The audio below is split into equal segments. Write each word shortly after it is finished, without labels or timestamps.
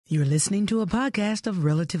You're listening to a podcast of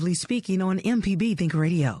Relatively Speaking on MPB Think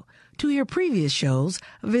Radio. To hear previous shows,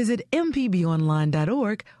 visit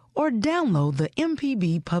mpbonline.org or download the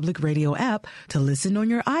MPB Public Radio app to listen on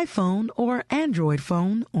your iPhone or Android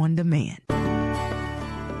phone on demand.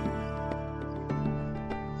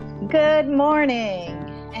 Good morning,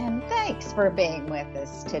 and thanks for being with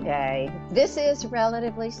us today. This is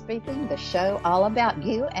Relatively Speaking, the show all about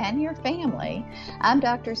you and your family. I'm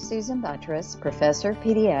Dr. Susan Buttress, Professor of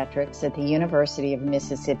Pediatrics at the University of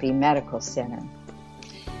Mississippi Medical Center.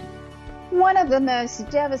 One of the most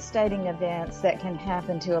devastating events that can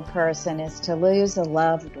happen to a person is to lose a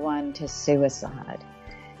loved one to suicide.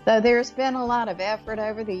 Though there's been a lot of effort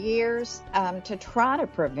over the years to try to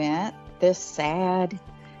prevent this sad,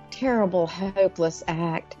 terrible, hopeless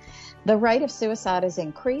act, the rate of suicide has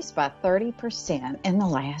increased by 30% in the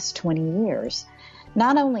last 20 years.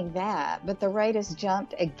 Not only that, but the rate has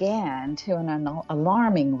jumped again to an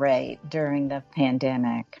alarming rate during the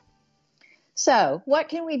pandemic. So, what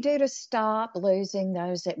can we do to stop losing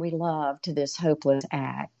those that we love to this hopeless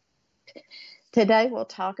act? Today, we'll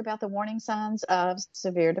talk about the warning signs of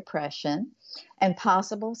severe depression and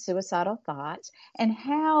possible suicidal thoughts and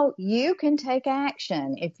how you can take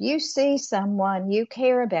action if you see someone you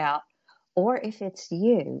care about, or if it's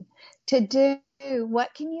you, to do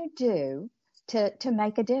what can you do to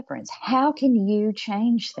make a difference? How can you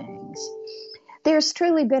change things? There's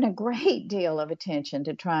truly been a great deal of attention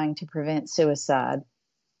to trying to prevent suicide.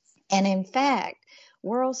 And in fact,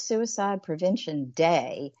 World Suicide Prevention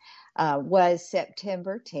Day was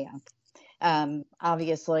September 10th.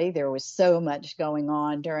 Obviously, there was so much going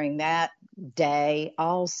on during that day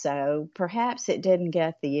also. Perhaps it didn't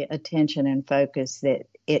get the attention and focus that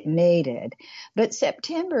it needed. But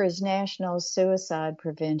September is National Suicide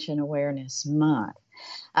Prevention Awareness Month.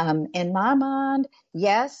 In my mind,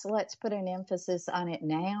 yes, let's put an emphasis on it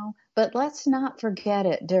now, but let's not forget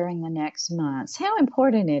it during the next months. How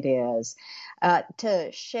important it is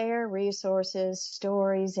to share resources,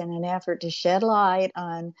 stories in an effort to shed light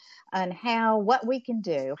on what we can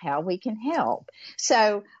do, how we can help.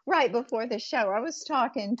 So right before the show, I was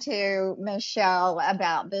talking to Michelle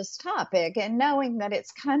about this topic, and knowing that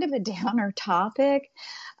it's kind of a downer topic,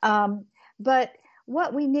 but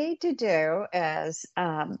what we need to do is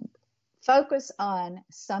focus on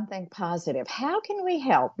something positive. How can we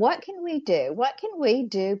help? What can we do? What can we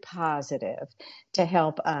do positive to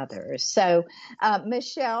help others? So,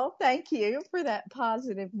 Michelle, thank you for that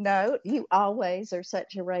positive note. You always are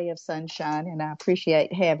such a ray of sunshine, and I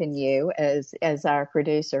appreciate having you as our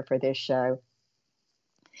producer for this show.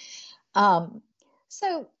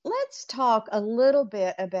 So let's talk a little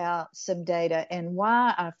bit about some data and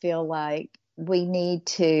why I feel like we need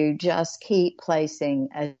to just keep placing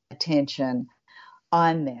attention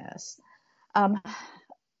on this. According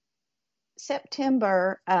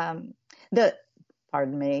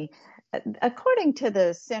to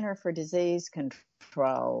the Center for Disease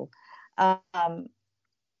Control,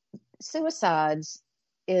 suicides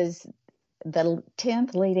is the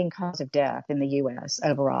 10th leading cause of death in the U.S.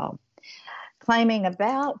 overall, claiming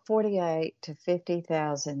about 48 to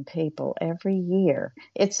 50,000 people every year.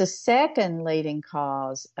 It's the second leading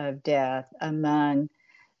cause of death among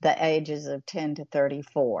the ages of 10 to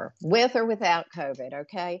 34, with or without COVID,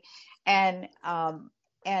 okay? And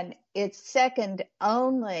it's second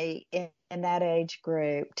only in that age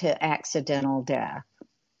group to accidental death.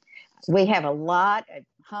 We have a lot of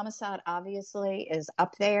homicide, obviously, is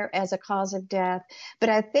up there as a cause of death, but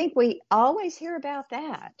I think we always hear about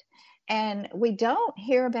that. And we don't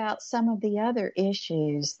hear about some of the other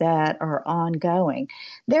issues that are ongoing.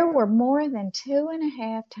 There were more than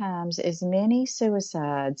 2.5 times as many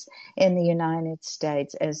suicides in the United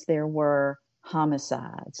States as there were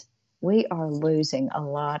homicides. We are losing a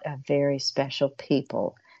lot of very special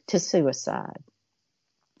people to suicide.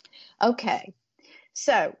 Okay,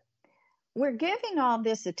 so we're giving all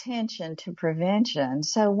this attention to prevention.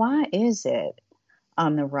 So why is it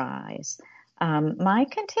on the rise? My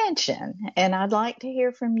contention, and I'd like to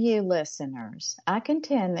hear from you listeners, I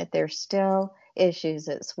contend that there's still issues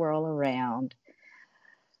that swirl around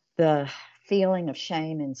the feeling of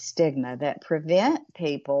shame and stigma that prevent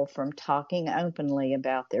people from talking openly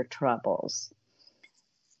about their troubles.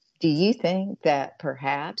 Do you think that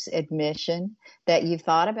perhaps admission that you've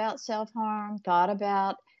thought about self-harm, thought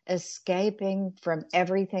about escaping from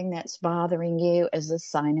everything that's bothering you is a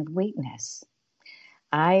sign of weakness?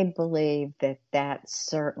 I believe that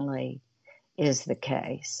certainly is the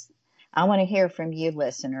case. I want to hear from you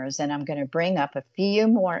listeners, and I'm going to bring up a few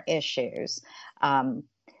more issues.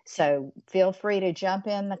 So feel free to jump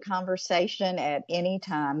in the conversation at any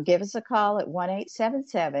time. Give us a call at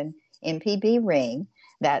 1-877-MPB-RING.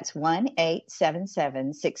 That's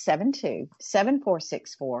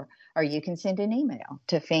 1-877-672-7464. Or you can send an email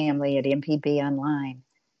to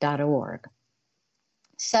family@mpbonline.org.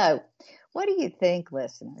 So what do you think,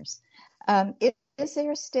 listeners? Is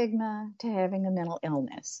there a stigma to having a mental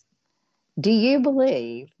illness? Do you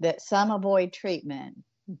believe that some avoid treatment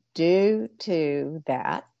due to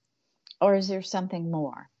that? Or is there something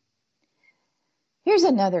more? Here's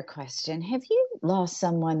another question. Have you lost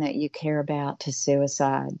someone that you care about to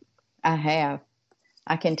suicide? I have.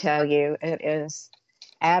 I can tell you it is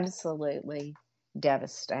absolutely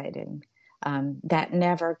devastating. That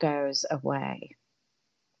never goes away.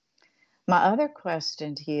 My other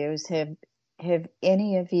question to you is, have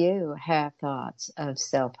any of you had thoughts of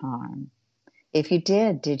self-harm? If you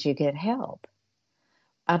did you get help?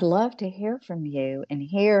 I'd love to hear from you and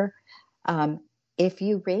hear if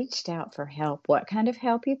you reached out for help, what kind of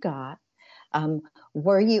help you got.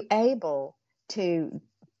 Were you able to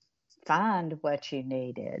find what you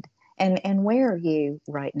needed? And where are you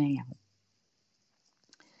right now?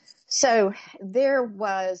 So there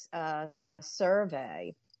was a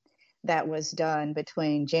survey that was done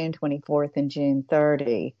between June 24th and June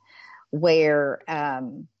 30, where a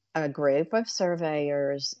group of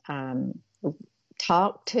surveyors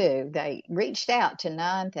they reached out to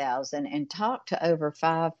 9,000 and talked to over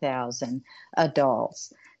 5,000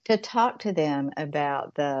 adults to talk to them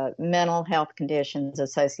about the mental health conditions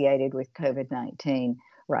associated with COVID-19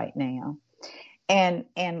 right now, and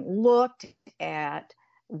looked at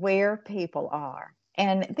where people are.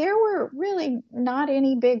 And there were really not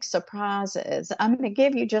any big surprises. I'm going to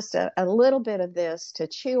give you just a little bit of this to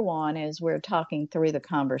chew on as we're talking through the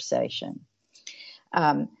conversation.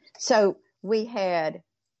 So we had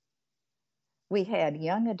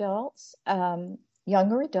young adults,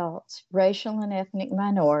 younger adults, racial and ethnic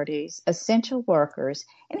minorities, essential workers,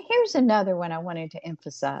 and here's another one I wanted to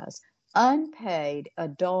emphasize. Unpaid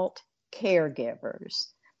adult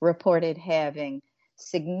caregivers reported having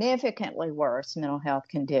significantly worse mental health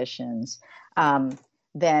conditions than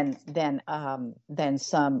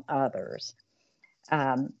some others.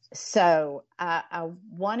 So I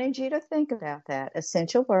wanted you to think about that.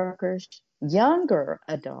 Essential workers, younger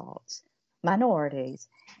adults, minorities,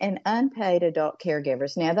 and unpaid adult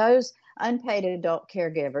caregivers. Now, those unpaid adult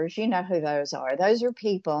caregivers, you know who those are. Those are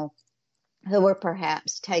people who are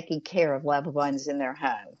perhaps taking care of loved ones in their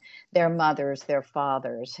home, their mothers, their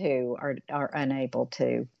fathers who are unable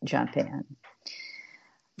to jump in.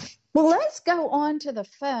 Well, let's go on to the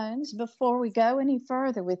phones before we go any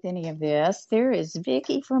further with any of this. There is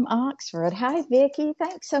Vicki from Oxford. Hi, Vicki.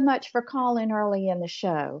 Thanks so much for calling early in the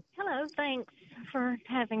show. Hello. Thanks for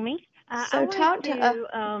having me. So I wanted to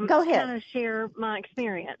go ahead. kind of share my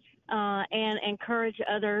experience and encourage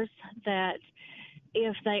others that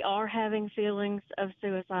if they are having feelings of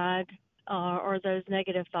suicide or those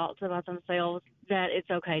negative thoughts about themselves, that it's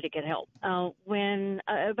okay to get help. When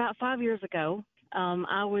about 5 years ago,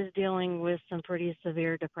 I was dealing with some pretty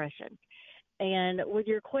severe depression. And with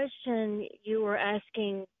your question, you were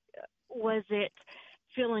asking, was it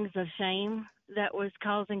feelings of shame that was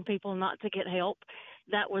causing people not to get help?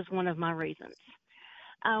 That was one of my reasons.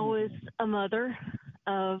 I was a mother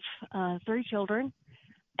of 3 children,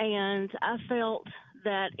 and I felt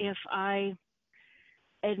that if I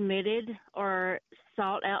admitted or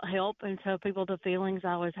sought out help and told people the feelings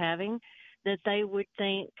I was having, that they would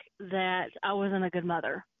think that I wasn't a good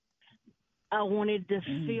mother. I wanted to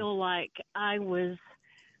feel like I was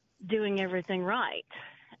doing everything right.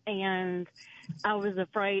 And I was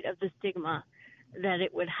afraid of the stigma that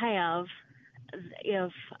it would have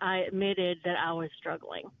if I admitted that I was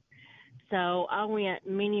struggling. So I went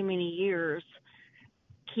many, many years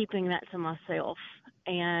keeping that to myself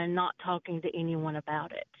and not talking to anyone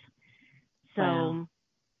about it. So wow.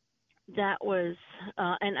 That was,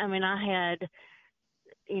 and I mean, I had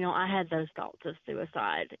those thoughts of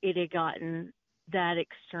suicide. It had gotten that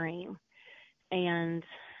extreme. And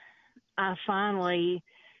I finally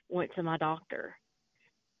went to my doctor.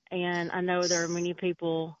 And I know there are many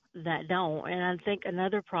people that don't. And I think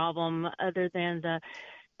another problem, other than the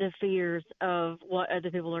fears of what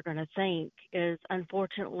other people are going to think, is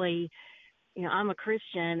unfortunately, I'm a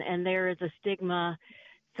Christian, and there is a stigma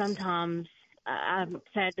sometimes, I'm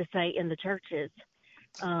sad to say, in the churches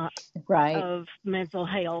right. of mental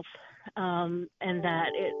health, and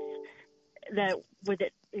that with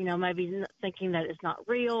it, maybe thinking that it's not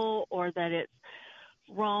real or that it's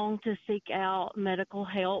wrong to seek out medical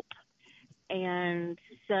help. And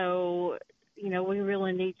so we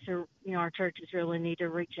really need to, our churches really need to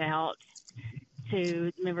reach out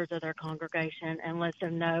to members of their congregation and let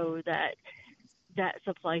them know that that's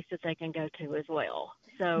a place that they can go to as well.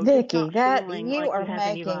 So Vicki, just not that feeling you like are you have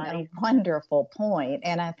making a anybody. wonderful point,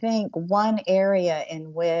 and I think one area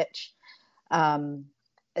in which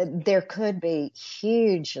there could be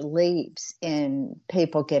huge leaps in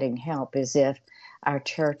people getting help is if our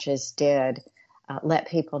churches did let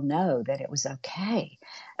people know that it was okay.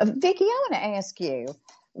 Vicki, I want to ask you,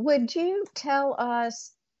 would you tell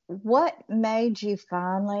us what made you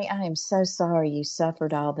finally, I am so sorry you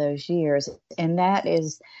suffered all those years, and that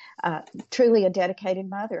is truly a dedicated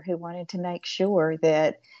mother who wanted to make sure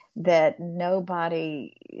that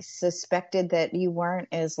nobody suspected that you weren't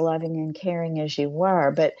as loving and caring as you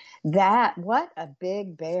were. But what a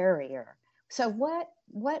big barrier. So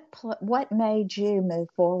what made you move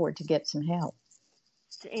forward to get some help?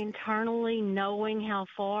 Internally knowing how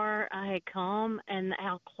far I had come and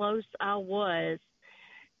how close I was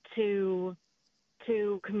to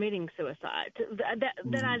committing suicide,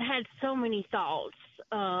 that I'd had so many thoughts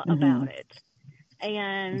about it.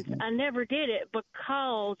 And I never did it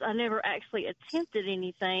because I never actually attempted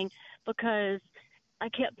anything, because I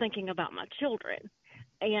kept thinking about my children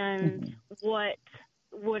and what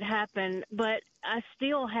would happen. But I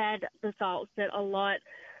still had the thoughts that a lot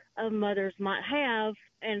of mothers might have,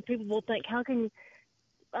 and people will think,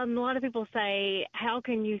 a lot of people say, how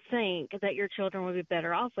can you think that your children would be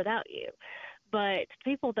better off without you? But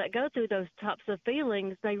people that go through those types of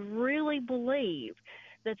feelings, they really believe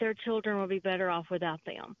that their children will be better off without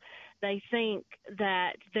them. They think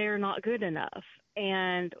that they're not good enough,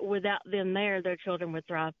 and without them there, their children would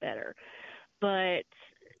thrive better. But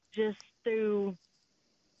just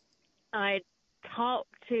I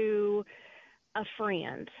talked to a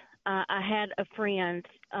friend. I had a friend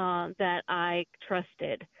that I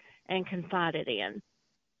trusted and confided in.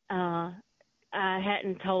 I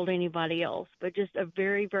hadn't told anybody else, but just a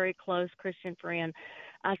very, very close Christian friend.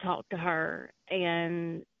 I talked to her,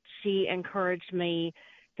 and she encouraged me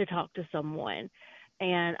to talk to someone.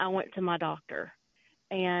 And I went to my doctor.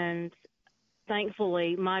 And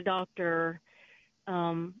thankfully, my doctor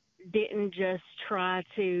didn't just try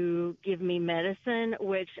to give me medicine,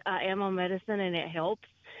 which I am on medicine and it helps.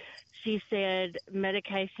 She said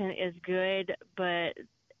medication is good, but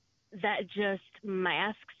that just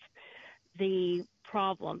masks the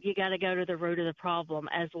problem. You got to go to the root of the problem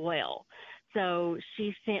as well. So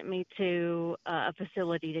she sent me to a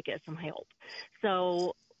facility to get some help.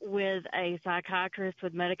 So with a psychiatrist,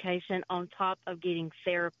 with medication, on top of getting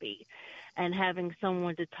therapy and having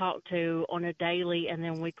someone to talk to on a daily and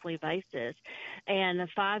then weekly basis. And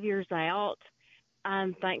 5 years out,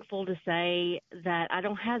 I'm thankful to say that I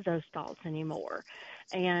don't have those thoughts anymore.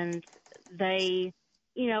 And they,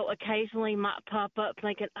 occasionally might pop up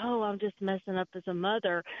thinking, oh, I'm just messing up as a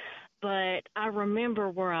mother. But I remember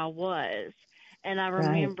where I was, and I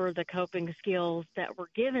remember the coping skills that were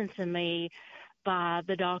given to me by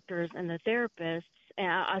the doctors and the therapists.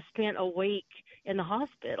 And I spent a week in the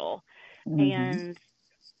hospital. And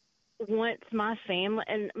once my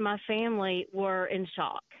family were in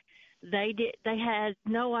shock. They had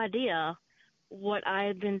no idea what I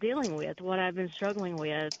had been dealing with, what I'd been struggling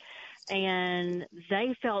with. And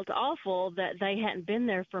they felt awful that they hadn't been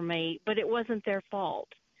there for me, but it wasn't their fault.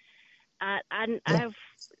 I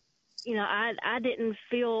didn't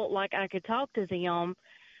feel like I could talk to them,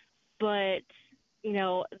 but,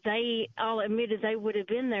 they all admitted they would have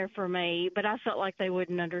been there for me, but I felt like they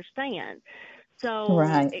wouldn't understand. So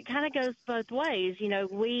it kind of goes both ways.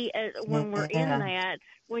 When we're in that,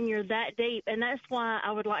 when you're that deep, and that's why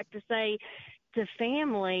I would like to say to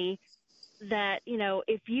family that,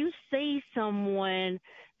 if you see someone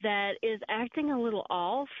that is acting a little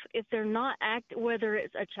off, if they're not whether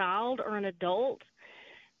it's a child or an adult,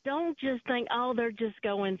 don't just think, oh, they're just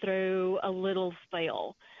going through a little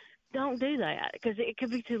spell. Don't do that, because it could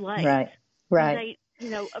be too late. Right.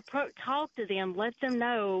 Talk to them, let them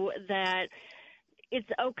know that it's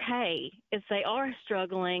okay if they are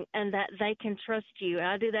struggling and that they can trust you. And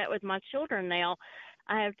I do that with my children now.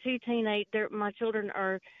 I have my children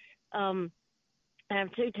are, I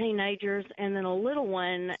have two teenagers and then a little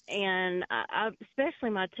one. And I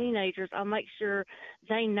especially my teenagers, I make sure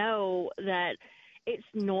they know that it's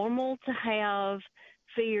normal to have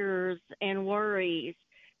fears and worries,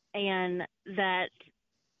 and that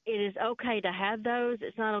it is okay to have those.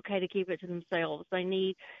 It's not okay to keep it to themselves. They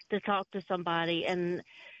need to talk to somebody, and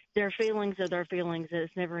their feelings are their feelings.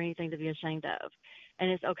 It's never anything to be ashamed of.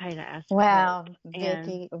 And it's okay to ask for help.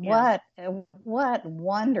 Vicki, what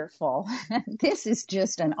wonderful. This is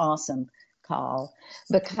just an awesome call,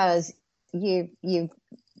 because you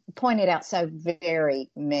pointed out so very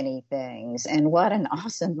many things, and what an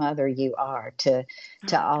awesome mother you are to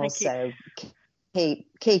also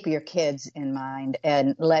keep your kids in mind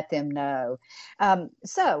and let them know.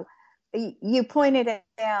 So you pointed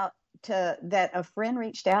out that a friend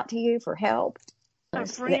reached out to you for help. A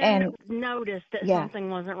friend noticed that something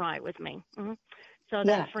wasn't right with me. Mm-hmm. So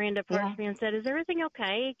that friend approached me and said, "Is everything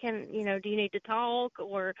okay? Do you need to talk?"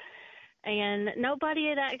 And nobody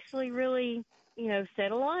had actually really,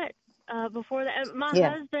 said a lot before that. My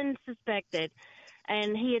husband suspected,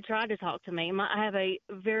 and he had tried to talk to me. I have a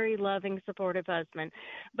very loving, supportive husband,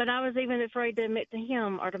 but I was even afraid to admit to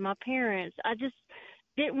him or to my parents. I just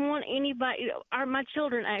didn't want anybody. My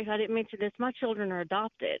children, actually, I didn't mention this. My children are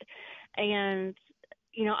adopted, and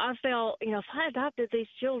I felt, if I adopted these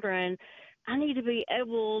children, I need to be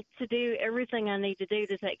able to do everything I need to do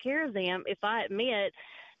to take care of them. If I admit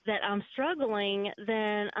that I'm struggling,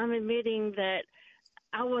 then I'm admitting that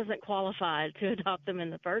I wasn't qualified to adopt them in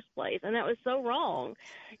the first place. And that was so wrong.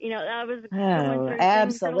 I was going through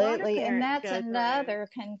absolutely. things that And that's another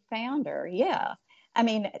confounder. Yeah. I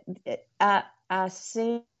mean, I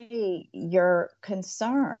see your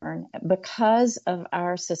concern because of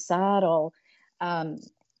our societal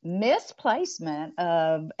misplacement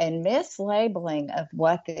of and mislabeling of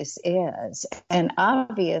what this is. And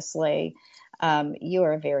obviously, you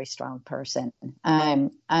are a very strong person. I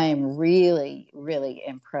am really, really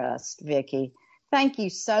impressed, Vicki. Thank you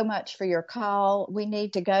so much for your call. We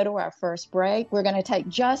need to go to our first break. We're going to take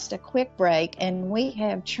just a quick break, and we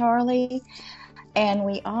have Charlie, and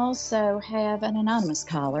we also have an anonymous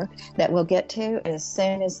caller that we'll get to as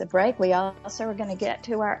soon as the break. We also are going to get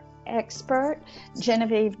to our expert,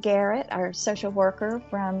 Genevieve Garret, our social worker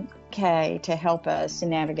from K, to help us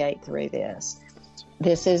navigate through this.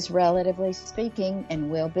 This is Relatively Speaking,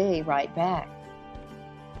 and we'll be right back.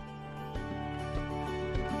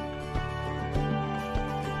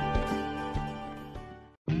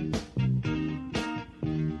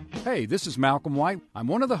 Hey, this is Malcolm White. I'm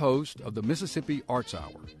one of the hosts of the Mississippi Arts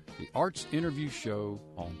Hour, the arts interview show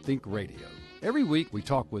on Think Radio. Every week we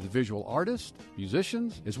talk with visual artists,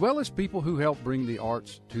 musicians, as well as people who help bring the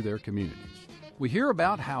arts to their communities. We hear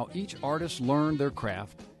about how each artist learned their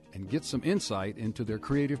craft and get some insight into their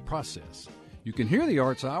creative process. You can hear the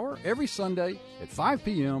Arts Hour every Sunday at 5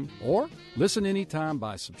 p.m. or listen anytime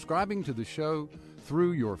by subscribing to the show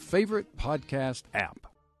through your favorite podcast app.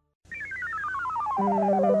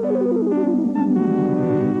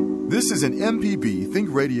 This is an MPB Think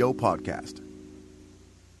Radio podcast.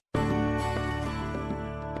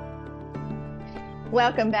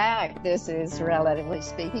 Welcome back. This is Relatively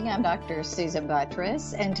Speaking. I'm Dr. Susan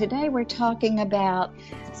Buttress, and today we're talking about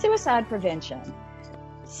suicide prevention.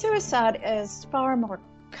 Suicide is far more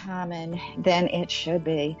common than it should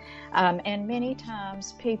be, and many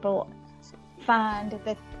times people find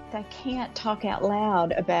that they can't talk out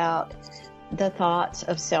loud about the thoughts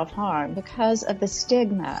of self-harm because of the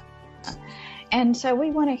stigma. And so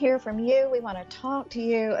we want to hear from you. We want to talk to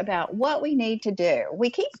you about what we need to do. We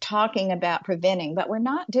keep talking about preventing, but we're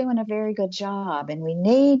not doing a very good job, and we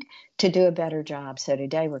need to do a better job. So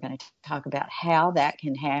today we're going to talk about how that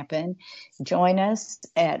can happen. Join us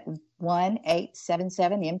at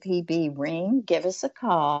 1-877-MPB-RING. Give us a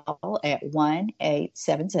call at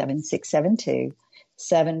 1-877-672-7464.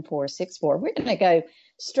 We're going to go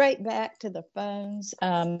straight back to the phones.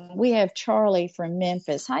 We have Charlie from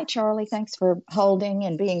Memphis. Hi, Charlie. Thanks for holding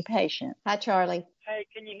and being patient. Hi, Charlie. Hey,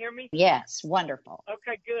 can you hear me? Yes, wonderful.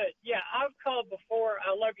 Okay, good. Yeah, I've called before.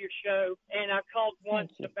 I love your show, and I called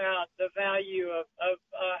once about the value of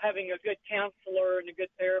having a good counselor and a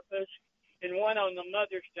good therapist, and one on the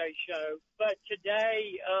Mother's Day show. But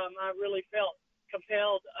today, I really felt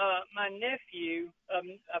compelled. My nephew, a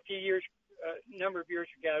number of years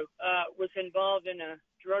ago, was involved in a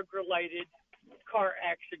drug-related car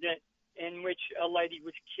accident in which a lady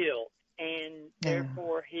was killed. And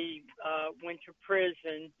therefore, he went to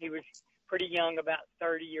prison. He was pretty young, about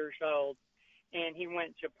 30 years old. And he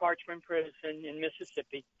went to Parchman Prison in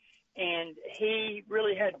Mississippi. And he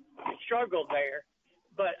really had struggled there.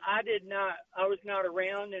 But I was not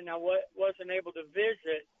around, and I wasn't able to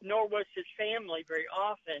visit, nor was his family very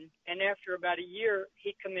often. And after about a year,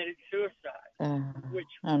 he committed suicide,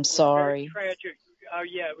 which I'm sorry. Was very tragic. Oh,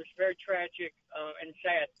 yeah, it was very tragic and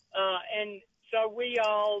sad. And so we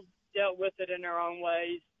all dealt with it in our own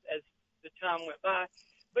ways as the time went by.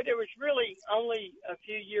 But it was really only a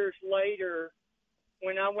few years later,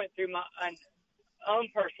 when I went through my own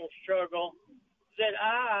personal struggle, that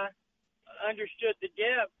I understood the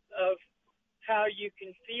depth of how you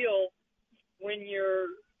can feel when you're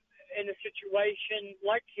in a situation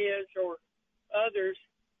like his or others,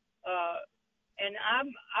 and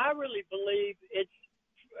I really believe it's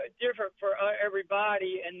different for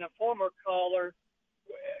everybody. And the former caller,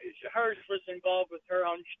 hers was involved with her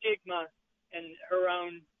own stigma and her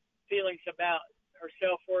own feelings about her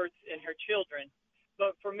self-worth and her children.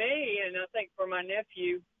 But for me, and I think for my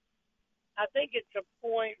nephew, I think it's a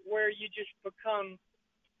point where you just become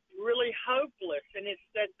really hopeless. And it's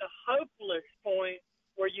at the hopeless point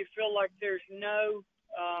where you feel like there's no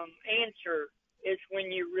answer is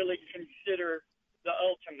when you really consider the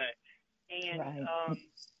ultimate. And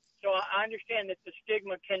so I understand that the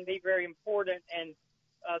stigma can be very important, and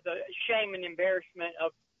the shame and embarrassment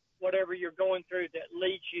of whatever you're going through that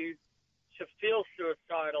leads you to feel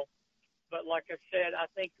suicidal. But like I said, I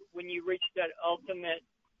think when you reach that ultimate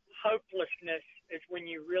hopelessness is when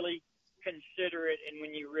you really consider it and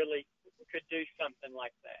when you really could do something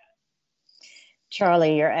like that.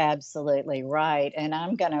 Charlie, you're absolutely right. And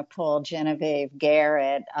I'm going to pull Genevieve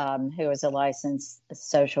Garret, who is a licensed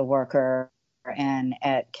social worker and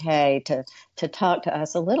at K, to talk to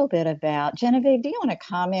us a little bit about. Genevieve, do you want to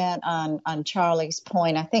comment on Charlie's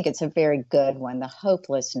point? I think it's a very good one, the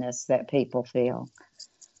hopelessness that people feel.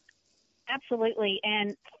 Absolutely.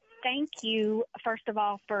 And thank you, first of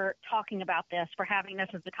all, for talking about this, for having this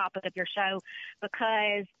as the topic of your show,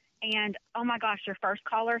 because, and oh my gosh, your first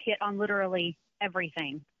caller hit on literally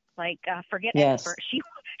everything. Like, forget expert.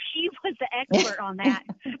 She was the expert on that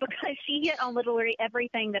because she hit on literally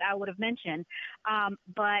everything that I would have mentioned.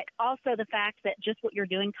 But also the fact that just what you're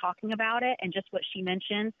doing, talking about it, and just what she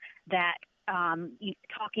mentioned, that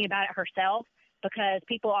talking about it herself, because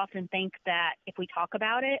people often think that if we talk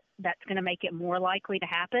about it, that's going to make it more likely to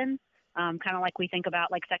happen. Kind of like we think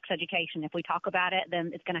about like sex education. If we talk about it,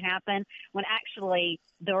 then it's going to happen. When actually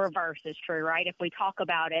the reverse is true, right? If we talk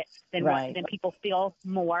about it, then then people feel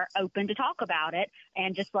more open to talk about it.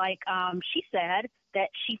 And just like she said, that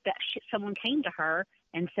someone came to her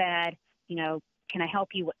and said, you know, can I help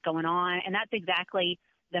you? What's going on? And that's exactly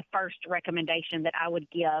the first recommendation that I would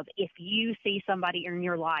give. If you see somebody in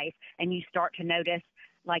your life and you start to notice,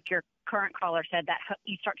 like your current caller said, that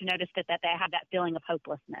you start to notice that they have that feeling of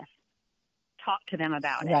hopelessness, talk to them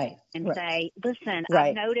about it and say, listen,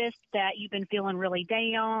 I've noticed that you've been feeling really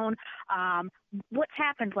down. What's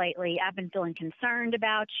happened lately? I've been feeling concerned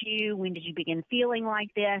about you. When did you begin feeling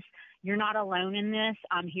like this? You're not alone in this.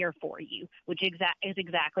 I'm here for you, which is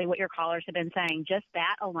exactly what your callers have been saying. Just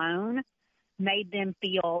that alone made them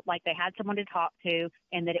feel like they had someone to talk to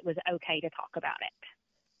and that it was okay to talk about it.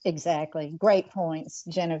 Exactly. Great points,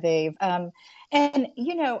 Genevieve. And,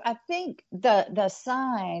 you know, I think the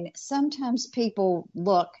sign, sometimes people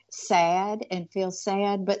look sad and feel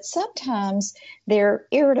sad, but sometimes they're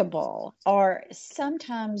irritable, or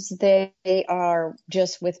sometimes they are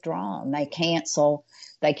just withdrawn. They cancel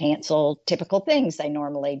typical things they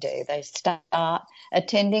normally do. They stop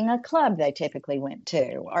attending a club they typically went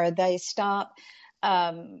to, or they stop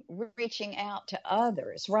reaching out to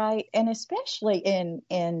others, right? And especially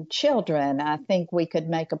in children, I think we could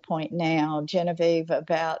make a point now, Genevieve,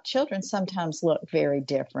 about children sometimes look very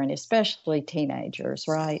different, especially teenagers,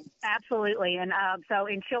 right? Absolutely. And so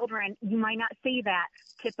in children, you might not see that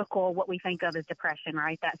typical, what we think of as depression,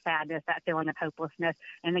 right? That sadness, that feeling of hopelessness.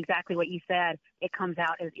 And exactly what you said, it comes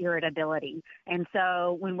out as irritability. And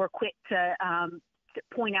so when we're quick to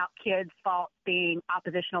point out kids' faults being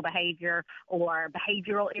oppositional behavior or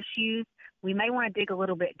behavioral issues, we may want to dig a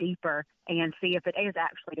little bit deeper and see if it is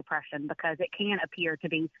actually depression, because it can appear to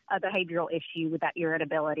be a behavioral issue with that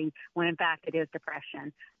irritability when in fact it is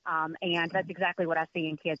depression. And that's exactly what I see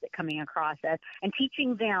in kids that coming across it. And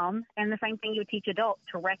teaching them, and the same thing you would teach adults,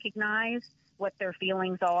 to recognize what their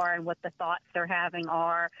feelings are and what the thoughts they're having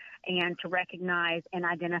are, and to recognize and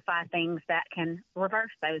identify things that can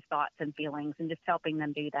reverse those thoughts and feelings, and just helping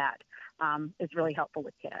them do that is really helpful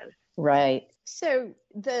with kiddos. Right. So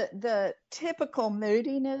the typical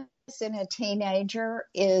moodiness in a teenager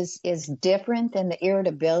is different than the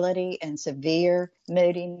irritability and severe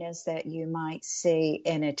moodiness that you might see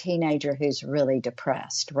in a teenager who's really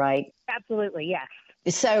depressed, right? Absolutely, yes.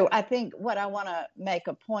 So I think what I want to make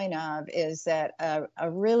a point of is that a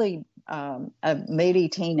really a moody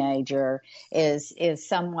teenager is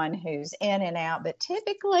someone who's in and out, but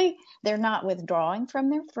typically they're not withdrawing from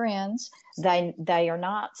their friends. They are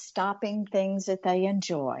not stopping things that they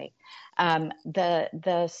enjoy.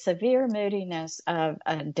 The severe moodiness of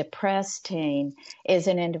a depressed teen is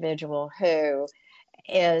an individual who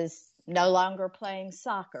is no longer playing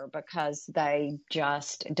soccer because they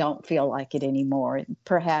just don't feel like it anymore.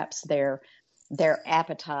 Perhaps they're their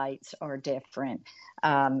appetites are different,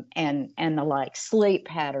 and the like. Sleep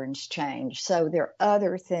patterns change. So there are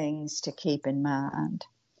other things to keep in mind.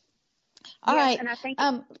 All yes, right. And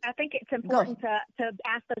I think it's important to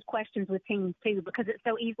ask those questions with teens too, because it's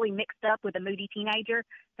so easily mixed up with a moody teenager.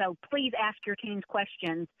 So please ask your teens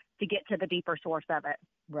questions to get to the deeper source of it.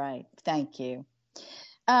 Right. Thank you.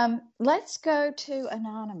 Let's go to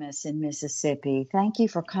Anonymous in Mississippi. Thank you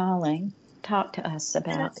for calling. Talk to us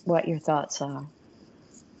about what your thoughts are.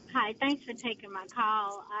 Hi, thanks for taking my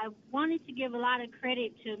call. I wanted to give a lot of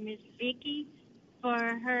credit to Miss Vicky for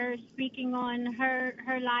her speaking on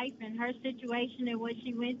her life and her situation and what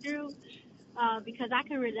she went through, because I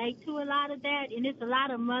can relate to a lot of that, and it's a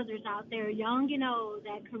lot of mothers out there, young and old,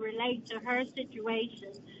 that can relate to her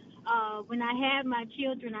situation. When I had my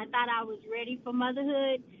children, I thought I was ready for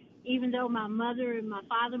motherhood, even though my mother and my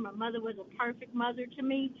father, my mother was a perfect mother to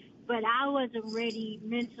me, but I wasn't ready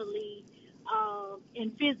mentally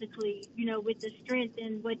and physically, with the strength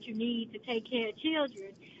and what you need to take care of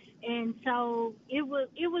children. And so it was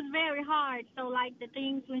very hard. So like the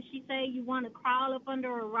things when she say you want to crawl up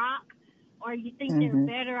under a rock, or you think they're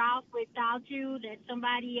better off without you, that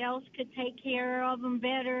somebody else could take care of them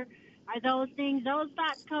better, or those things, those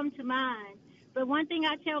thoughts come to mind. But one thing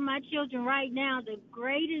I tell my children right now, the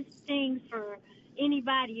greatest thing for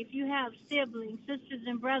anybody, if you have siblings, sisters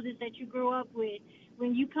and brothers that you grew up with,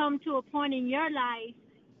 when you come to a point in your life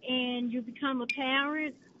and you become a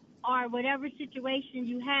parent or whatever situation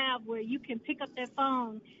you have where you can pick up that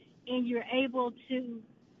phone and you're able to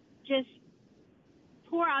just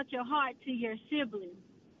pour out your heart to your sibling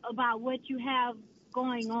about what you have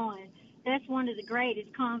going on. That's one of the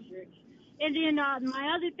greatest comforts. And then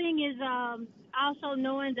my other thing is also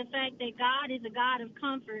knowing the fact that God is a God of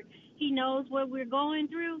comfort. He knows what we're going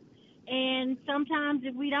through. And sometimes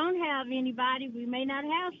if we don't have anybody, we may not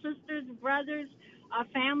have sisters, brothers, or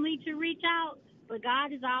family to reach out, but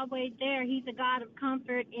God is always there. He's a God of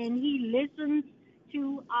comfort, and He listens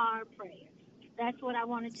to our prayers. That's what I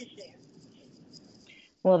wanted to share.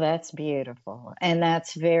 Well, that's beautiful, and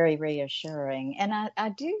that's very reassuring. And I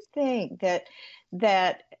do think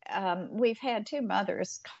that we've had two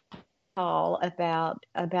mothers call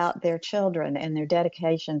about their children and their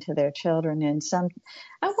dedication to their children. And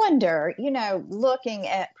I wonder, looking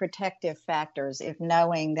at protective factors, if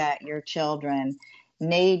knowing that your children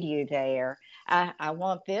need you there. I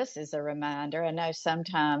want this as a reminder. I know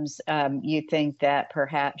sometimes you think that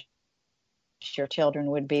perhaps your children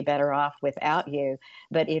would be better off without you.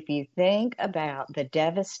 But if you think about the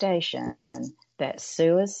devastation that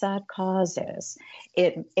suicide causes,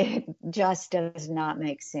 it just does not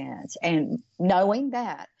make sense. And knowing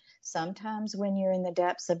that, sometimes when you're in the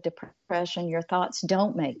depths of depression, your thoughts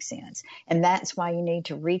don't make sense. And that's why you need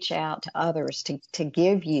to reach out to others to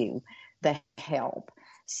give you the help,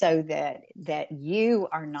 so that you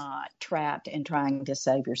are not trapped in trying to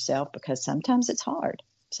save yourself, because sometimes it's hard.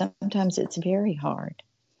 Sometimes it's very hard.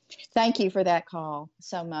 Thank you for that call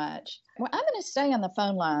so much. Well, I'm going to stay on the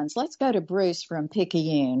phone lines. Let's go to Bruce from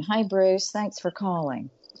Picayune. Hi, Bruce. Thanks for calling.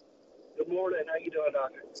 Good morning. How you doing,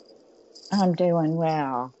 Doctor? I'm doing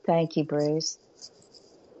well. Thank you, Bruce.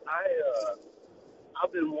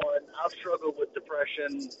 I've struggled with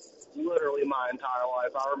depression literally my entire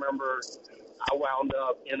life. I remember I wound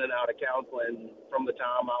up in and out of counseling from the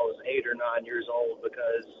time I was 8 or 9 years old,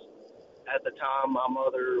 because at the time my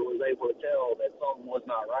mother was able to tell that something was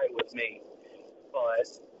not right with me. But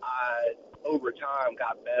I, over time,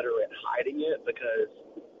 got better at hiding it, because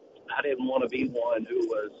I didn't want to be one who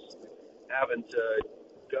was having to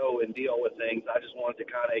go and deal with things. I just wanted to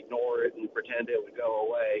kind of ignore it and pretend it would go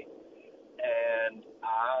away. And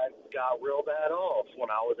I got real bad off when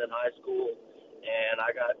I was in high school, and I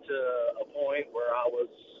got to a point where I was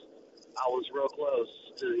real close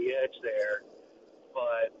to the edge there.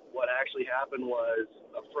 But what actually happened was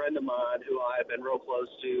a friend of mine who I have been real close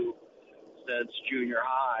to since junior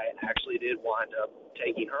high actually did wind up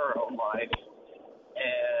taking her own life.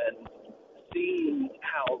 And seeing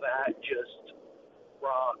how that just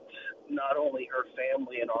rocked not only her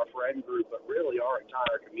family and our friend group, but really our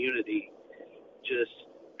entire community, just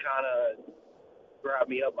kind of grabbed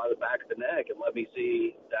me up by the back of the neck and let me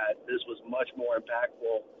see that this was much more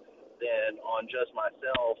impactful than on just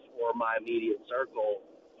myself or my immediate circle.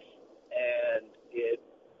 And it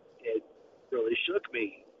really shook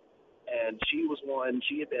me. And she was one,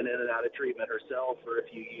 she had been in and out of treatment herself for a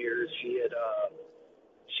few years. She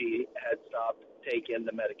had stopped taking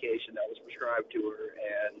the medication that was prescribed to her,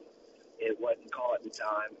 and it wasn't caught in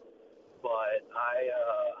time. But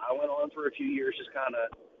I went on for a few years just kind of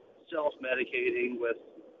self-medicating with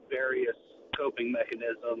various coping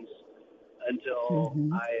mechanisms until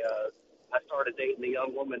I started dating a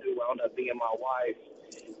young woman who wound up being my wife,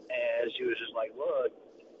 and she was just like, look,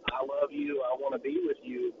 I love you, I want to be with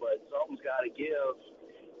you, but something's got to give.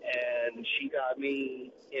 And she got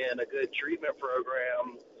me in a good treatment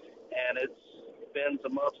program, and it's been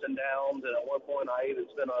some ups and downs, and at one point I even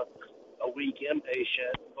spent a week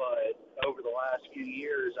inpatient, but over the last few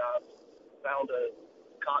years I've found a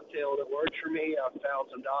cocktail that works for me. I've found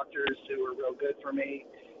some doctors who are real good for me,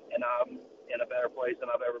 and I'm in a better place than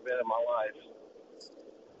I've ever been in my life.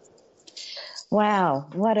 Wow,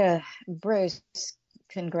 Bruce,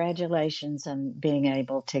 congratulations on being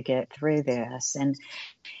able to get through this. And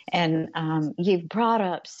you've brought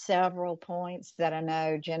up several points that I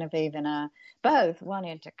know Genevieve and I both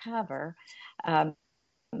wanted to cover.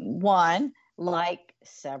 One, like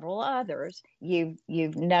several others,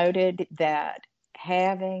 you've noted that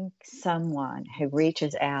having someone who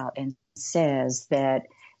reaches out and says that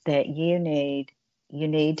you need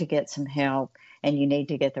to get some help and you need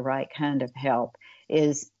to get the right kind of help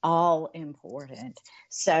is all important.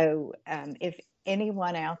 So if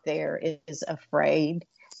anyone out there is afraid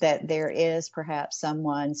that there is perhaps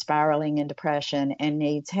someone spiraling in depression and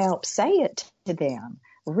needs help, say it to them.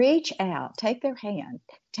 Reach out, take their hand,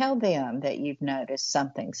 tell them that you've noticed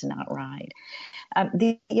something's not right.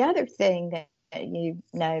 The other thing that you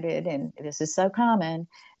noted, and this is so common,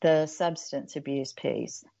 the substance abuse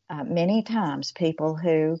piece. Many times people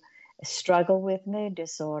who struggle with mood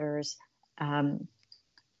disorders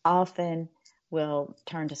often will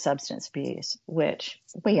turn to substance abuse, which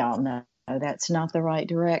we all know that's not the right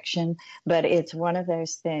direction, but it's one of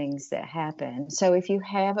those things that happen. So if you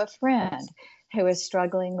have a friend who is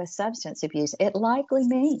struggling with substance abuse, it likely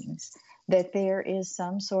means that there is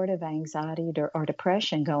some sort of anxiety or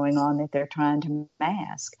depression going on that they're trying to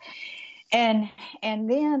mask. And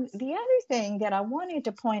then the other thing that I wanted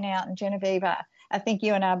to point out, and Genevieve, I think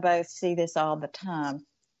you and I both see this all the time.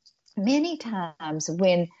 Many times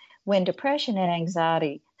when depression and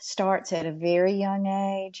anxiety starts at a very young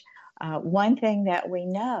age, one thing that we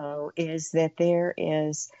know is that there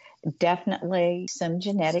is definitely some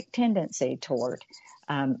genetic tendency toward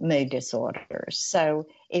mood disorders. So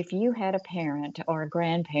if you had a parent or a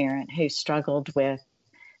grandparent who struggled with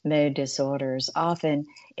mood disorders, often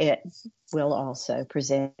it will also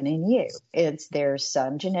present in you. There's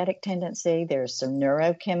some genetic tendency, there's some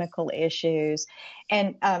neurochemical issues.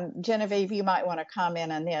 And Genevieve, you might want to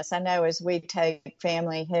comment on this. I know as we take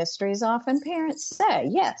family histories, often parents say,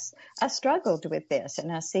 yes, I struggled with this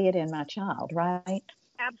and I see it in my child, right?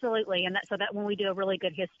 Absolutely. And so that when we do a really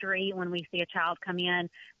good history, when we see a child come in,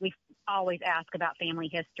 we always ask about family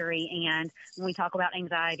history. And when we talk about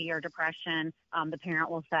anxiety or depression, the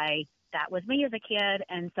parent will say, that was me as a kid.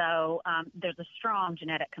 And so there's a strong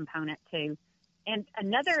genetic component too. And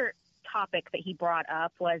another topic that he brought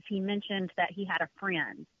up was he mentioned that he had a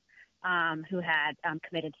friend who had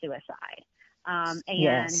committed suicide.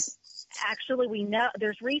 Yes. Actually, we know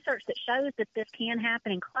there's research that shows that this can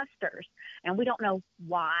happen in clusters, and we don't know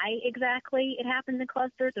why exactly it happens in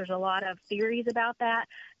clusters. There's a lot of theories about that,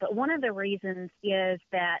 but one of the reasons is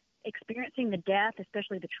that experiencing the death,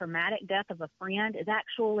 especially the traumatic death of a friend, is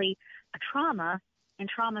actually a trauma, and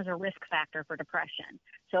trauma is a risk factor for depression.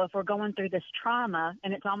 So if we're going through this trauma,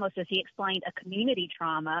 and it's almost, as he explained, a community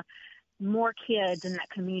trauma, more kids in that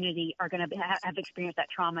community are going to have experienced that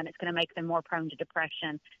trauma, and it's going to make them more prone to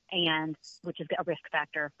depression, and which is a risk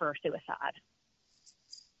factor for suicide.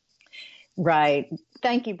 Right.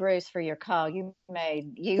 Thank you, Bruce, for your call. You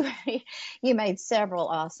made several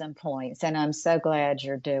awesome points, and I'm so glad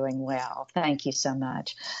you're doing well. Thank you so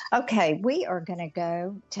much. Okay, we are going to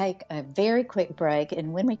go take a very quick break,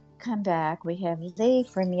 and when we come back, we have Lee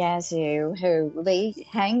from Yazoo, Lee,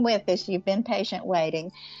 hang with us. You've been patient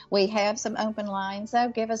waiting. We have some open lines, though.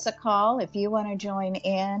 Give us a call if you want to join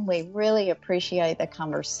in. We really appreciate the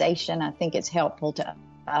conversation. I think it's helpful to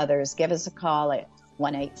others. Give us a call at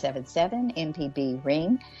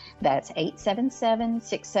 1-877-MPB-RING. That's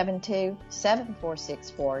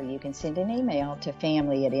 877-672-7464. You can send an email to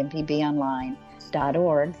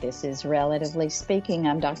family@mpbonline.org. This is Relatively Speaking.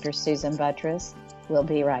 I'm Dr. Susan Buttress. We'll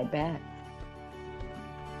be right back.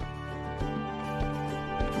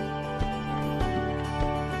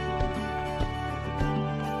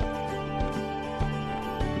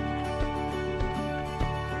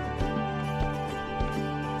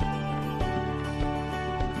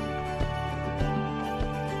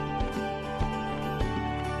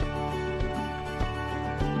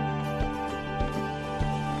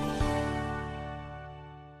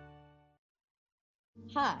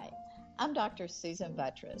 Hi, I'm Dr. Susan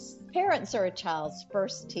Buttress. Parents are a child's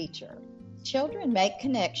first teacher. Children make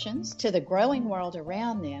connections to the growing world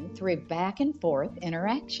around them through back and forth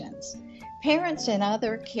interactions. Parents and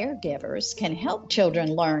other caregivers can help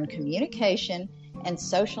children learn communication and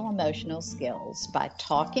social emotional skills by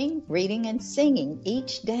talking, reading, and singing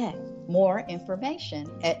each day. More information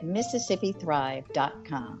at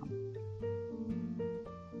MississippiThrive.com.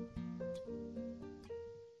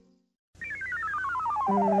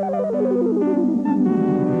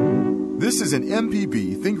 This is an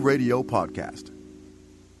MPB Think Radio podcast.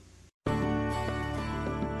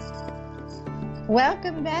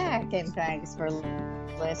 Welcome back, and thanks for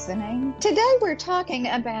listening. Today we're talking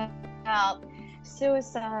about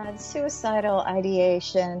suicide, suicidal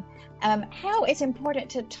ideation, how it's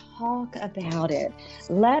important to talk about it.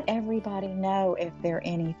 Let everybody know if there are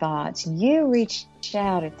any thoughts. You reach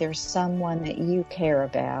out if there's someone that you care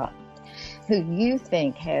about who you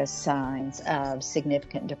think has signs of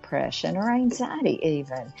significant depression or anxiety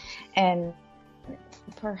even, and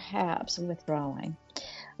perhaps withdrawing.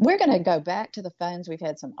 We're going to go back to the phones. We've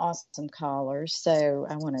had some awesome callers, so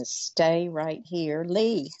I want to stay right here.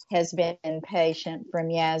 Lee has been patient from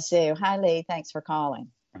Yazoo. Hi, Lee. Thanks for calling.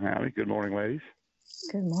 Howdy. Good morning, ladies.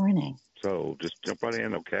 Good morning. So just jump right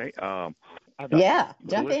in, okay? Yeah,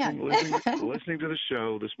 jump in. Listening to the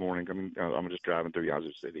show this morning. I mean, I'm just driving through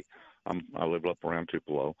Yazoo City. I live up around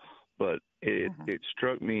Tupelo, but it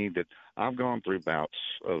struck me that I've gone through bouts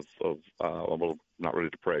of well, not really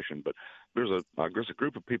depression, but there's a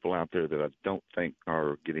group of people out there that I don't think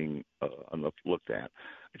are getting enough looked at.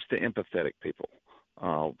 It's the empathetic people.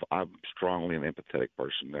 I'm strongly an empathetic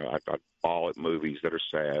person. I bawl at movies that are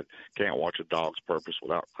sad. Can't watch A Dog's Purpose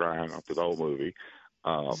without crying after the whole movie.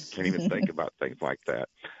 Can't even think about things like that.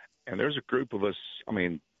 And there's a group of us, I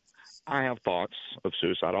mean, I have thoughts of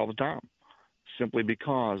suicide all the time simply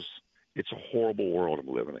because it's a horrible world I'm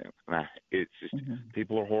living in. And it's just,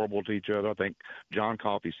 people are horrible to each other. I think John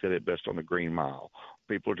Coffey said it best on the Green Mile.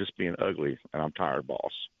 People are just being ugly, and I'm tired,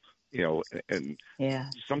 boss. You know, and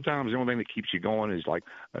sometimes the only thing that keeps you going is like,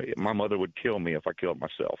 my mother would kill me if I killed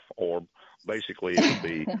myself. Or basically it would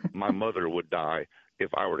be my mother would die if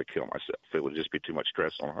I were to kill myself. It would just be too much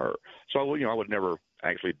stress on her. So, you know, I would never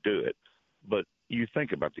actually do it. But you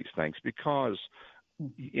think about these things because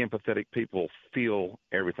empathetic people feel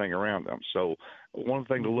everything around them. So one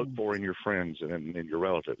thing to look for in your friends and in your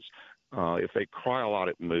relatives, if they cry a lot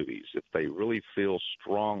at movies, if they really feel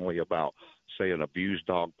strongly about, say, an abused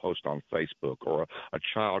dog post on Facebook or a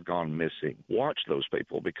child gone missing, watch those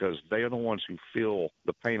people because they are the ones who feel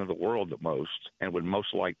the pain of the world the most and would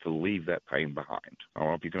most like to leave that pain behind. I don't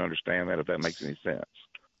know if you can understand that, if that makes any sense.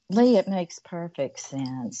 Lee, it makes perfect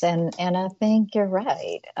sense. And I think you're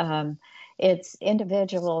right. It's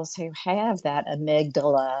individuals who have that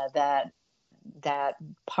amygdala, that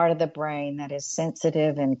part of the brain that is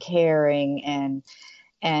sensitive and caring and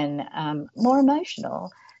more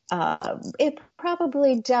emotional. It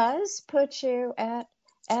probably does put you at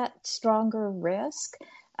stronger risk.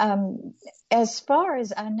 As far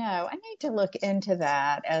as I know, I need to look into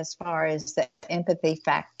that as far as the empathy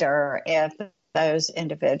factor, if those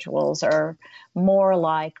individuals are more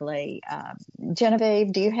likely.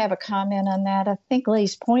 Genevieve, do you have a comment on that? I think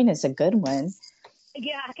Lee's point is a good one.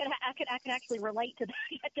 Yeah, I could actually relate to that.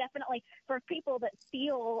 Yeah, definitely. For people that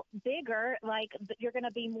feel bigger, like you're going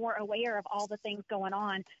to be more aware of all the things going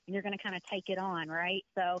on, and you're going to kind of take it on, right?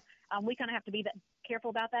 So we kind of have to be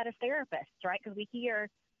careful about that as therapists, right? Because we hear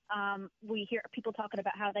people talking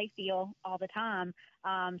about how they feel all the time.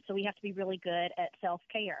 So we have to be really good at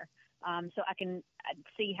self-care. So I can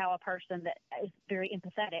see how a person that is very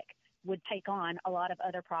empathetic would take on a lot of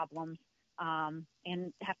other problems.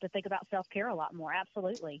 And have to think about self-care a lot more.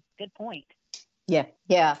 Absolutely. Good point. Yeah.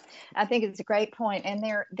 I think it's a great point. And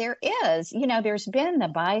there is, there's been the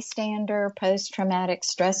bystander post-traumatic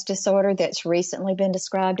stress disorder that's recently been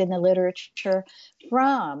described in the literature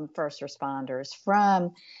from first responders,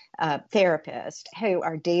 from therapists who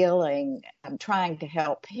are trying to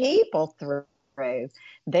help people through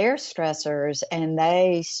their stressors, and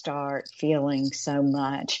they start feeling so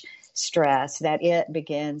much stress that it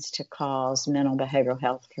begins to cause mental behavioral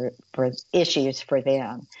health for issues for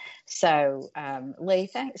them. So, Lee,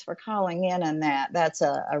 thanks for calling in on that. That's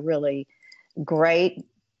a really great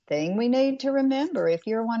thing we need to remember. If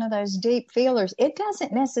you're one of those deep feelers, it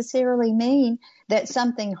doesn't necessarily mean that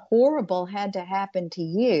something horrible had to happen to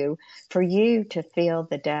you for you to feel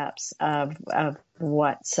the depths of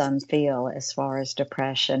what some feel as far as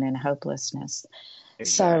depression and hopelessness.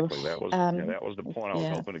 Exactly. So, that was the point I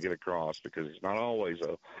was hoping to get across, because it's not always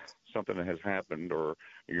something that has happened, or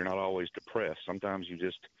you're not always depressed. Sometimes you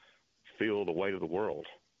just feel the weight of the world.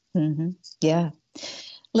 Mm-hmm. Yeah.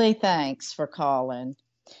 Lee, thanks for calling.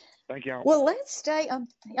 Thank y'all. Well, let's stay on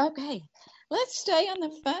the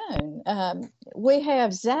phone. We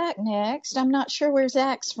have Zach next. I'm not sure where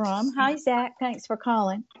Zach's from. Hi, Zach. Thanks for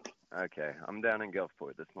calling. Okay, I'm down in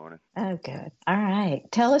Gulfport this morning. Oh, good. All right.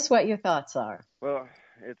 Tell us what your thoughts are. Well,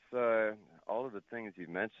 it's all of the things you've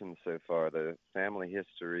mentioned so far, the family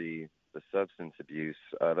history, the substance abuse,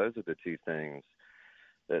 those are the two things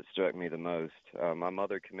that struck me the most. My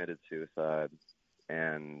mother committed suicide,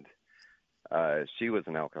 and she was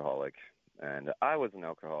an alcoholic, and I was an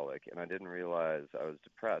alcoholic, and I didn't realize I was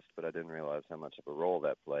depressed, but I didn't realize how much of a role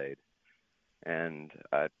that played. And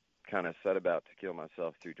I kind of set about to kill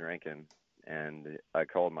myself through drinking, and I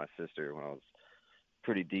called my sister when I was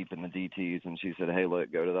pretty deep in the DTs, and she said, hey,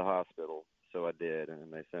 look, go to the hospital. So I did,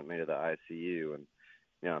 and they sent me to the ICU, and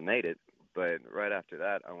I made it. But right after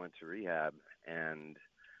that, I went to rehab, and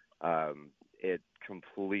it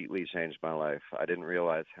completely changed my life. I didn't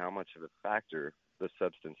realize how much of a factor the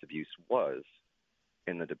substance abuse was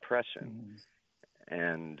in the depression.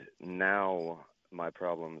 And now my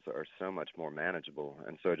problems are so much more manageable.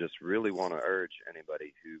 And so I just really want to urge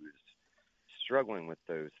anybody who's struggling with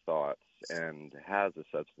those thoughts and has a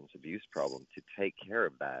substance abuse problem to take care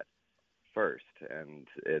of that first. And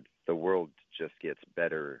the world just gets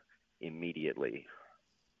better immediately.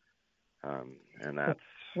 And that's...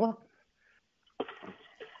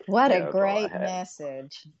 What a great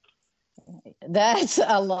message. That's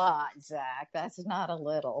a lot, Zach. That's not a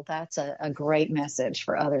little. That's a great message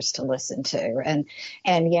for others to listen to.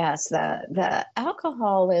 And yes, the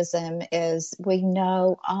alcoholism is, we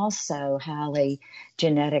know, also highly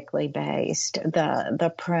genetically based,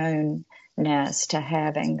 the proneness to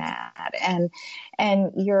having that.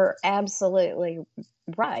 And you're absolutely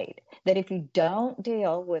right that if you don't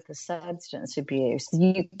deal with the substance abuse,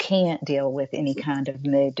 you can't deal with any kind of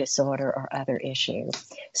mood disorder or other issue.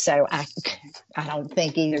 So I don't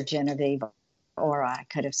think either Genevieve or I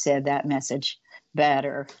could have said that message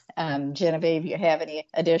better. Genevieve, you have any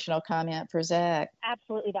additional comment for Zach?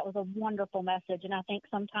 Absolutely. That was a wonderful message. And I think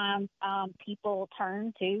sometimes people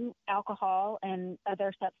turn to alcohol and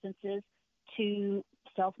other substances to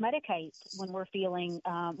self-medicate when we're feeling,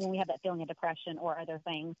 when we have that feeling of depression or other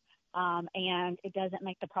things. And it doesn't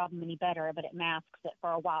make the problem any better, but it masks it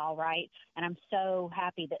for a while, right? And I'm so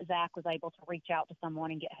happy that Zach was able to reach out to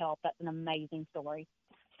someone and get help. That's an amazing story.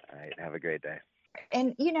 All right. Have a great day.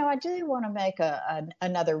 And, I do want to make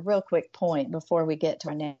another real quick point before we get to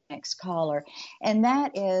our next caller. And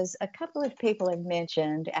that is, a couple of people have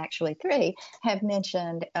mentioned, actually 3, have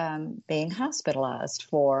mentioned being hospitalized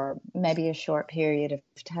for maybe a short period of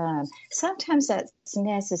time. Sometimes that's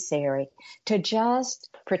necessary to just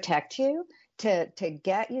protect you, to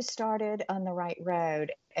get you started on the right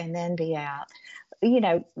road and then be out.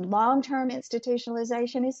 Long-term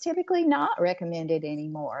institutionalization is typically not recommended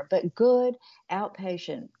anymore, but good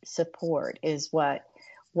outpatient support is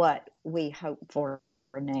what we hope for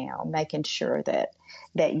now, making sure that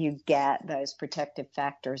you get those protective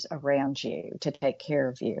factors around you to take care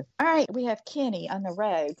of you. All right, we have Kenny on the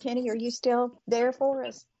road. Kenny, are you still there for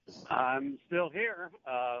us? I'm still here.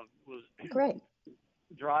 Was great.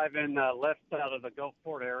 Driving left out of the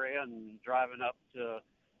Gulfport area and driving up to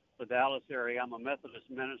the Dallas area. I'm a Methodist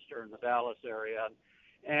minister in the Dallas area,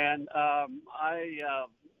 and I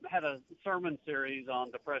had a sermon series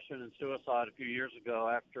on depression and suicide a few years ago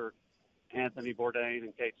after Anthony Bourdain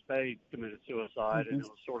and Kate Spade committed suicide, and it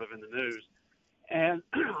was sort of in the news. And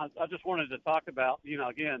I just wanted to talk about,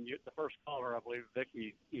 again, the first caller, I believe,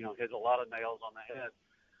 Vicki, hit a lot of nails on the head.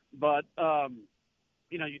 But,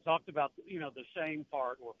 you talked about, the shame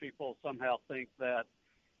part where people somehow think that,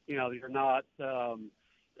 you're not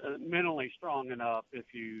mentally strong enough if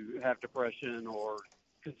you have depression or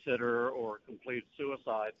consider or complete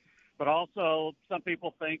suicide. But also some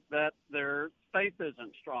people think that their faith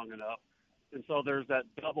isn't strong enough. And so there's that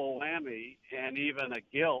double whammy and even a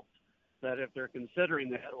guilt that if they're considering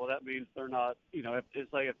that, well, that means they're not,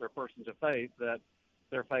 if they're persons of faith, that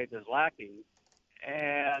their faith is lacking.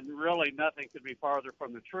 And really nothing could be farther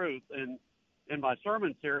from the truth. And in my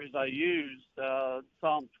sermon series, I used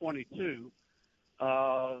Psalm 22,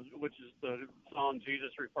 which is the song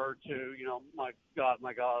Jesus referred to, my God,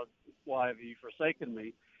 why have you forsaken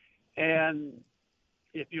me? And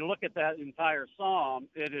if you look at that entire psalm,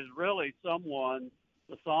 it is really someone,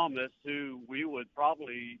 the psalmist, who we would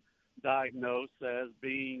probably diagnose as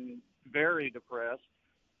being very depressed,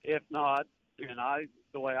 if not,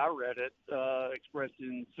 the way I read it,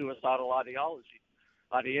 expressing suicidal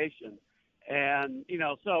ideation. And,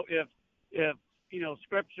 so if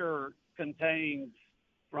Scripture contains,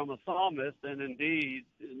 from a psalmist, and indeed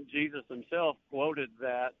Jesus himself quoted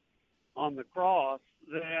that on the cross,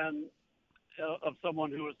 than of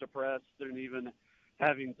someone who was depressed and even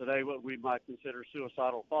having today what we might consider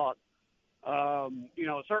suicidal thoughts.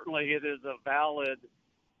 Certainly it is a valid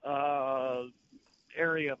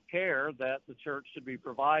area of care that the church should be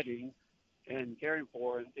providing and caring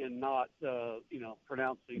for, and not,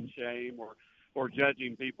 pronouncing shame or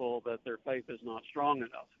judging people that their faith is not strong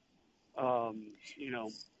enough.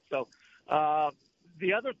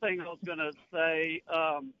 The other thing I was going to say,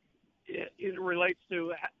 it relates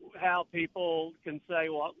to how people can say,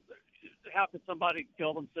 well, how could somebody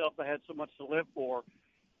kill themselves? They had so much to live for.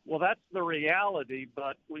 Well, that's the reality.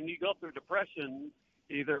 But when you go through depression,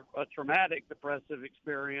 either a traumatic depressive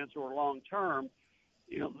experience or long-term,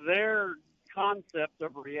 their concept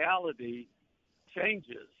of reality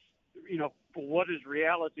changes. For what is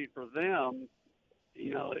reality for them,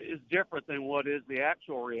 is different than what is the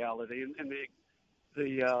actual reality. And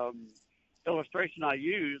the illustration I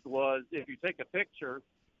used was, if you take a picture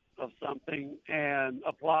of something and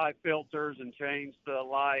apply filters and change the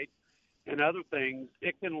light and other things,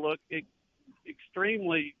 it can look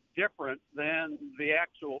extremely different than the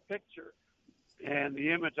actual picture. And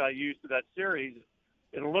the image I used for that series,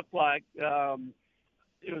 it looked like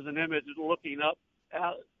it was an image looking up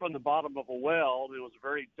out from the bottom of a well. It was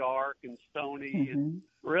very dark and stony and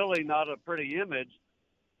really not a pretty image.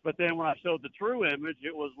 But then when I showed the true image,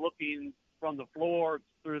 it was looking from the floor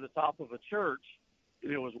through the top of a church,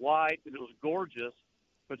 and it was white and it was gorgeous,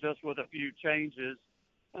 but just with a few changes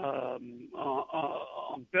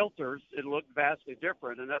on filters, it looked vastly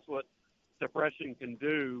different. And that's what depression can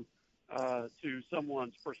do to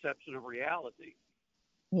someone's perception of reality.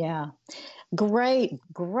 Yeah. Great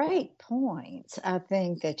points, I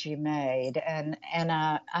think, that you made. And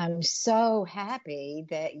I'm so happy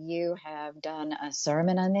that you have done a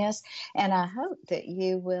sermon on this. And I hope that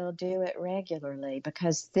you will do it regularly,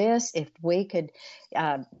 because this, if we could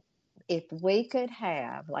have,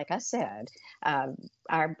 like I said,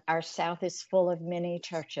 our South is full of many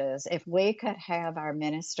churches. If we could have our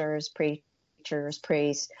ministers, preachers,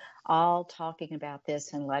 priests, all talking about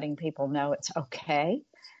this and letting people know it's okay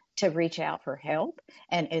to reach out for help,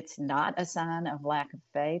 and it's not a sign of lack of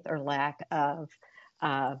faith or lack of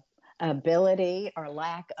ability or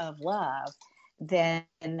lack of love, then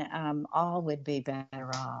all would be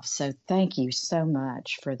better off. So thank you so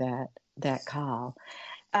much for that call.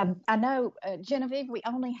 I know, Genevieve, we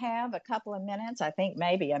only have a couple of minutes, I think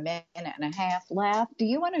maybe a minute and a half left. Do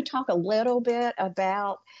you want to talk a little bit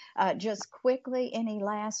about, just quickly, any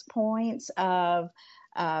last points of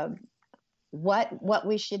what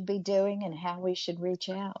we should be doing and how we should reach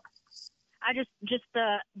out? I just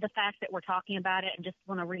the fact that we're talking about it, and just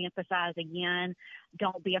want to reemphasize again,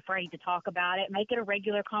 don't be afraid to talk about it. Make it a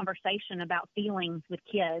regular conversation about feelings with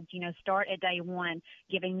kids. Start at day one,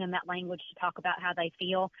 giving them that language to talk about how they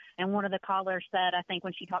feel. And one of the callers said, I think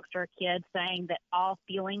when she talks to her kids, saying that all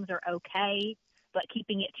feelings are okay, but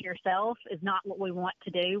keeping it to yourself is not what we want to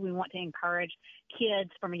do. We want to encourage kids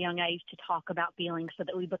from a young age to talk about feelings so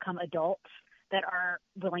that we become adults that are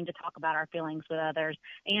willing to talk about our feelings with others,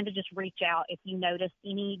 and to just reach out if you notice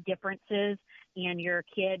any differences in your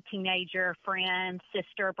kid, teenager, friend,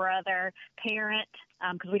 sister, brother, parent,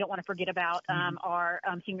 because we don't want to forget about our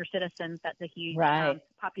senior citizens. That's a huge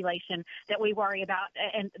population that we worry about.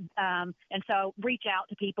 And so reach out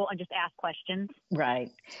to people and just ask questions. Right.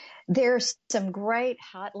 There's some great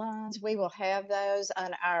hotlines. We will have those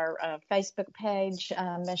on our Facebook page,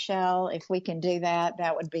 Michelle. If we can do that,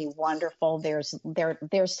 that would be wonderful.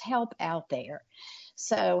 There's help out there.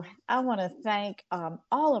 So I want to thank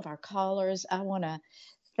all of our callers. I want to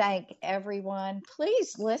thank everyone.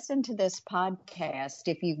 Please listen to this podcast.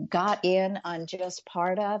 If you got in on just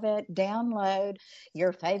part of it, download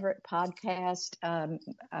your favorite podcast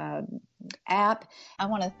app. I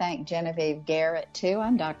want to thank Genevieve Garret, too.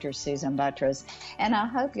 I'm Dr. Susan Buttress, and I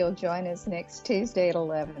hope you'll join us next Tuesday at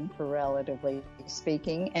 11 for Relatively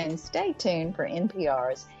Speaking, and stay tuned for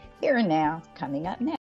NPR's Here and Now, coming up next.